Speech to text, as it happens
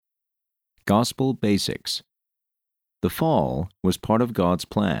Gospel Basics. The fall was part of God's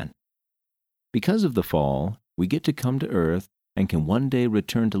plan. Because of the fall, we get to come to earth and can one day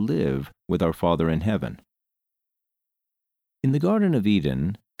return to live with our Father in heaven. In the Garden of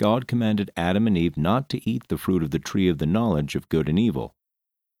Eden, God commanded Adam and Eve not to eat the fruit of the tree of the knowledge of good and evil.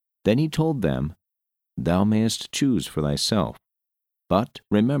 Then he told them, "Thou mayest choose for thyself, but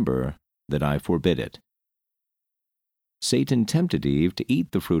remember that I forbid it." Satan tempted Eve to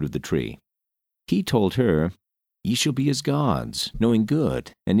eat the fruit of the tree. He told her, "Ye shall be as gods, knowing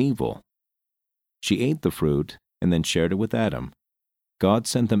good and evil." She ate the fruit and then shared it with Adam. God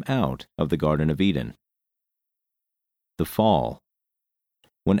sent them out of the Garden of Eden. The fall.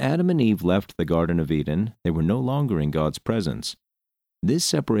 When Adam and Eve left the Garden of Eden, they were no longer in God's presence. This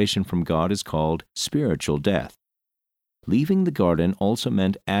separation from God is called spiritual death. Leaving the garden also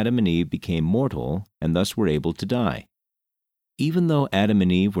meant Adam and Eve became mortal and thus were able to die. Even though Adam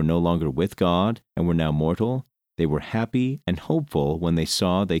and Eve were no longer with God and were now mortal, they were happy and hopeful when they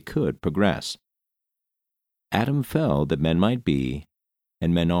saw they could progress. Adam fell that men might be,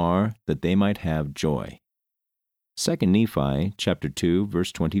 and men are that they might have joy. 2 Nephi chapter 2,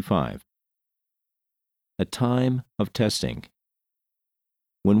 verse 25. A time of testing.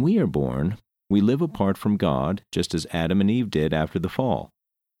 When we are born, we live apart from God just as Adam and Eve did after the fall.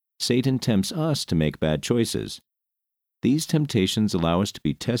 Satan tempts us to make bad choices. These temptations allow us to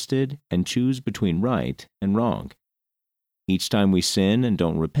be tested and choose between right and wrong. Each time we sin and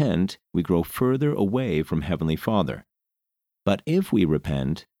don't repent, we grow further away from Heavenly Father. But if we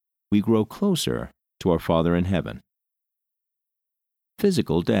repent, we grow closer to our Father in heaven.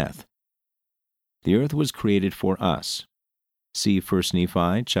 Physical death. The earth was created for us. See 1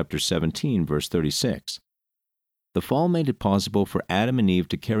 Nephi chapter 17, verse 36. The fall made it possible for Adam and Eve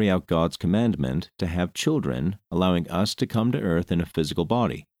to carry out God's commandment to have children, allowing us to come to earth in a physical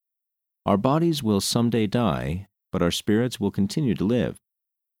body. Our bodies will someday die, but our spirits will continue to live.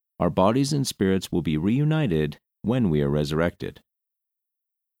 Our bodies and spirits will be reunited when we are resurrected.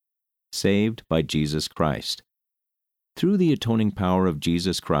 Saved by Jesus Christ. Through the atoning power of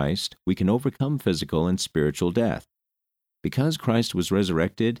Jesus Christ, we can overcome physical and spiritual death. Because Christ was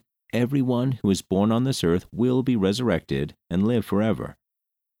resurrected, everyone who is born on this earth will be resurrected and live forever.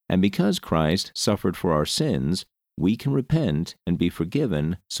 And because Christ suffered for our sins, we can repent and be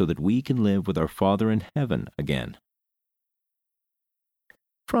forgiven so that we can live with our Father in heaven again.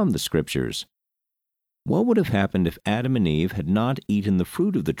 From the Scriptures. What would have happened if Adam and Eve had not eaten the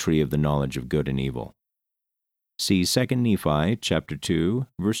fruit of the tree of the knowledge of good and evil? See 2 Nephi chapter 2,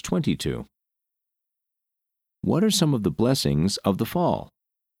 verse 22. What are some of the blessings of the fall?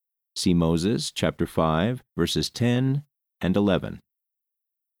 See Moses chapter 5, verses 10 and 11.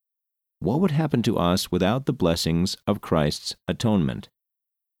 What would happen to us without the blessings of Christ's atonement?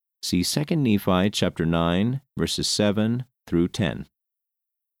 See 2 Nephi chapter 9, verses 7 through 10.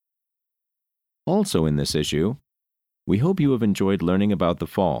 Also in this issue, we hope you have enjoyed learning about the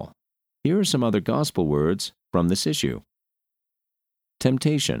fall. Here are some other gospel words from this issue.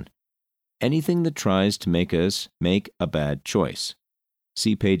 Temptation. Anything that tries to make us make a bad choice.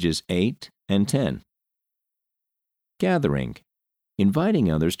 See pages 8 and 10. Gathering.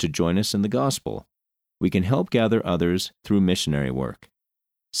 Inviting others to join us in the gospel. We can help gather others through missionary work.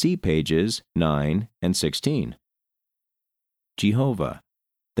 See pages 9 and 16. Jehovah.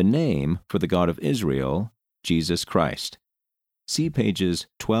 The name for the God of Israel, Jesus Christ. See pages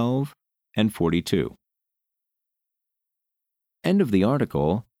 12 and 42. End of the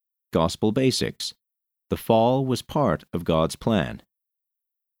article, Gospel Basics. The fall was part of God's plan.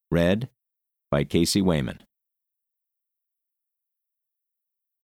 Read by Casey Wayman.